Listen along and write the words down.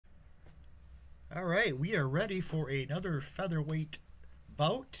All right, we are ready for another featherweight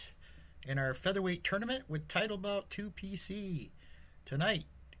bout in our featherweight tournament with title bout 2 PC. Tonight,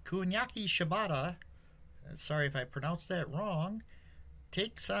 Kuniaki Shibata, sorry if I pronounced that wrong,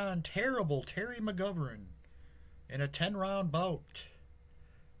 takes on terrible Terry McGovern in a 10-round bout.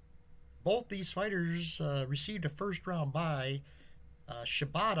 Both these fighters received a first-round bye.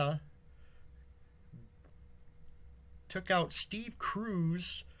 Shibata took out Steve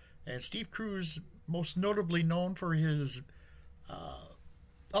Cruz, and Steve Cruz, most notably known for his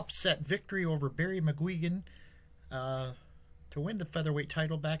upset victory over Barry McGuigan to win the featherweight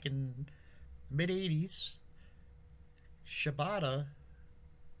title back in the mid-'80s. Shibata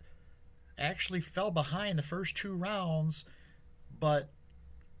actually fell behind the first 2 rounds, but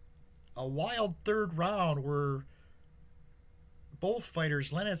a wild third round where both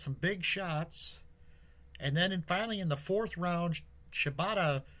fighters landed some big shots, and then finally in the 4th round,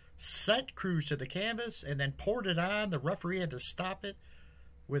 Shibata sent Cruz to the canvas and then poured it on. The referee had to stop it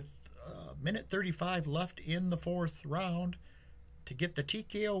with a minute 35 left in the 4th round to get the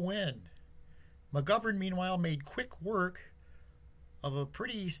TKO win. McGovern, meanwhile, made quick work of a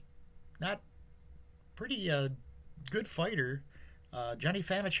pretty good fighter, Johnny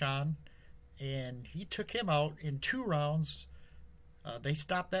Famichan, and he took him out in 2 rounds. They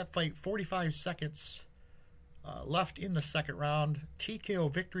stopped that fight 45 seconds left in the 2nd round.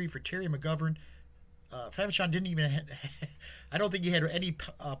 TKO victory for Terry McGovern. Famichan didn't even I don't think he had any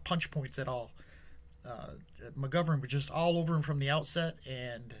punch points at all. McGovern was just all over him from the outset,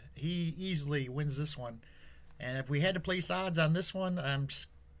 and he easily wins this one. And if we had to place odds on this one, I'm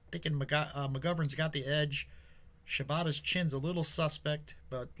thinking McGovern's got the edge. Shibata's chin's a little suspect,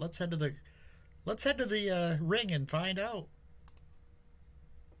 but let's head to the ring and find out.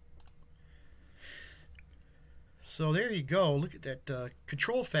 So there you go. Look at that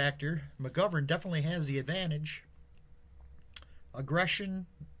control factor. McGovern definitely has the advantage. Aggression,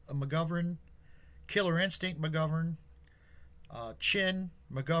 McGovern. Killer instinct, McGovern. Chin,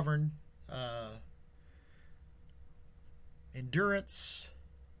 McGovern. Endurance.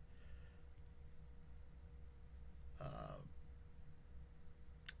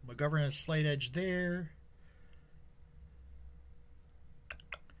 McGovern has a slight edge there.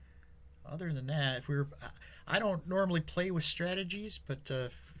 Other than that, I don't normally play with strategies, but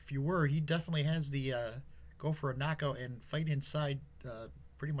if you were, he definitely has the go for a knockout and fight inside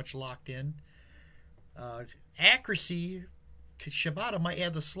pretty much locked in. Accuracy, Shibata might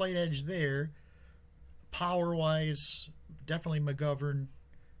have the slight edge there. Power-wise, definitely McGovern,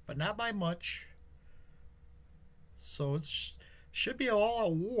 but not by much. So it should be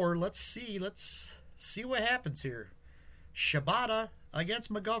all-out war. Let's see what happens here. Shibata against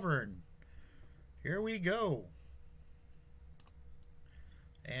McGovern. Here we go.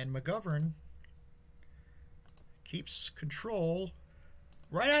 And McGovern keeps control.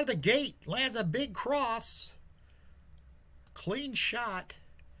 Right out of the gate, lands a big cross. Clean shot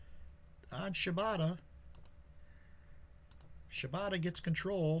on Shibata. Shibata gets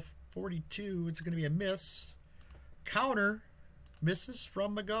control. 42, it's going to be a miss. Counter, misses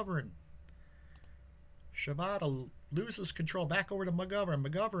from McGovern. Shibata loses control. Back over to McGovern.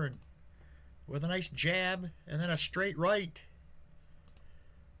 McGovern with a nice jab and then a straight right.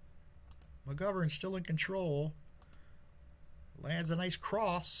 McGovern still in control. Lands a nice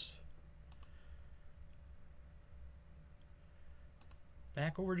cross.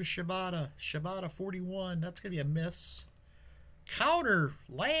 Back over to Shibata. Shibata 41. That's going to be a miss. Counter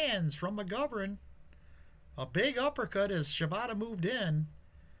lands from McGovern. A big uppercut as Shibata moved in.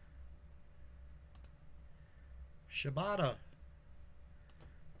 Shibata.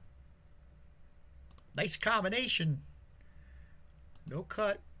 Nice combination. No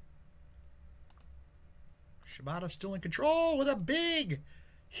cut. Shibata still in control with a big,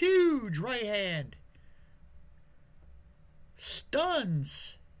 huge right hand.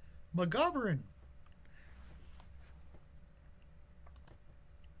 Stuns McGovern.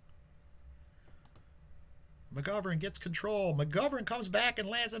 McGovern gets control. McGovern comes back and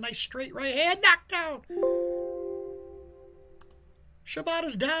lands a nice straight right hand. Knockdown.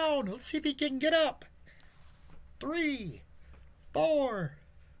 Shibata's down. Let's see if he can get up. 3, 4,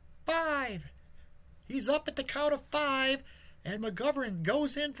 5. He's up at the count of 5, and McGovern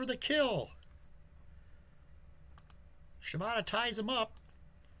goes in for the kill. Shibata ties him up.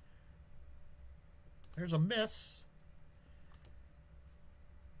 There's a miss.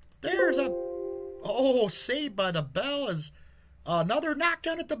 There's a... Oh, saved by the bell. Is another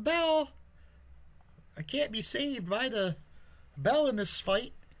knockdown at the bell. I can't be saved by the bell in this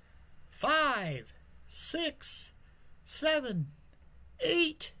fight. 5, 6, 7,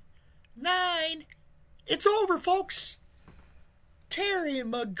 8, 9. It's over, folks. Terry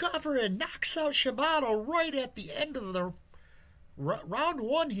McGovern knocks out Shibata right at the end of the round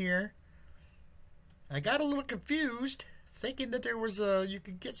 1 here. I got a little confused, thinking that there was you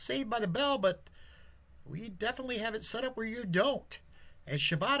could get saved by the bell, but we definitely have it set up where you don't. And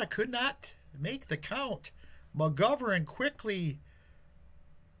Shibata could not make the count. McGovern quickly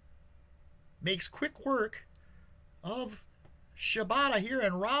makes quick work of Shibata here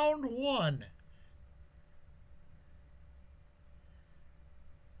in round 1.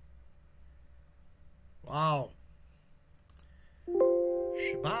 Wow.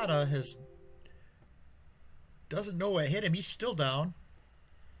 Shibata doesn't know what hit him. He's still down.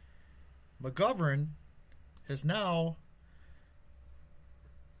 McGovern has now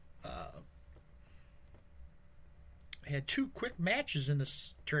had 2 quick matches in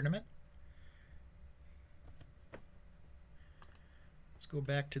this tournament. Let's go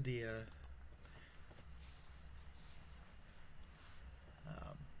back to the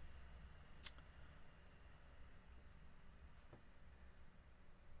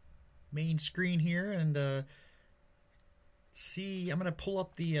main screen here and see. I'm going to pull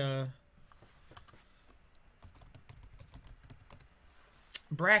up the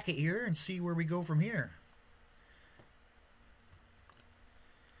bracket here and see where we go from here.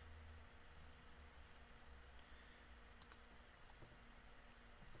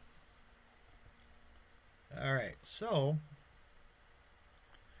 All right, so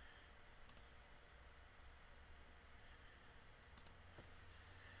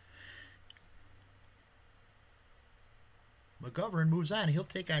McGovern moves on. He'll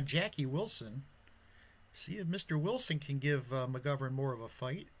take on Jackie Wilson. See if Mr. Wilson can give McGovern more of a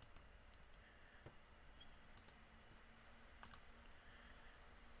fight.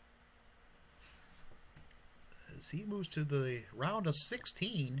 As he moves to the round of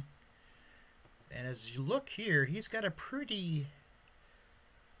 16. And as you look here, he's got a pretty...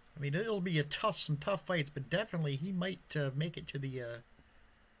 I mean, it'll be some tough fights, but definitely he might make it to the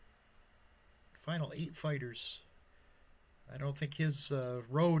final 8 fighters. I don't think his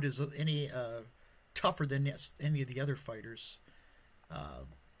road is any tougher than any of the other fighters.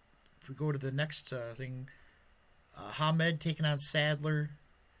 If we go to the next thing, Hamed taking on Sadler.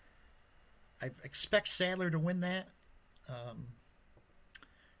 I expect Sadler to win that.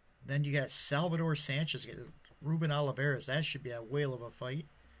 Then you got Salvador Sanchez, Ruben Oliveras. That should be a whale of a fight.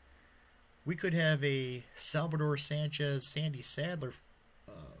 We could have a Salvador Sanchez, Sandy Sadler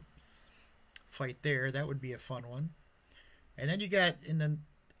fight there. That would be a fun one. And then you got in the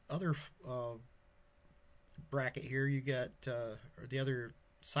other bracket here, you got, or the other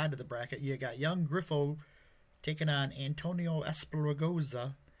side of the bracket, you got Young Griffo taking on Antonio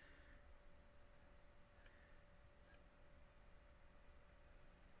Esparragoza.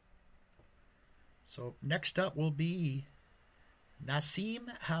 So next up will be Naseem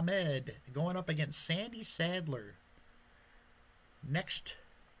Hamed going up against Sandy Sadler. Next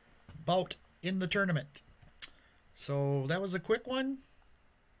bout in the tournament. So that was a quick one.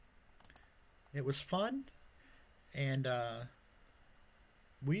 It was fun. And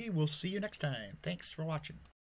we will see you next time. Thanks for watching.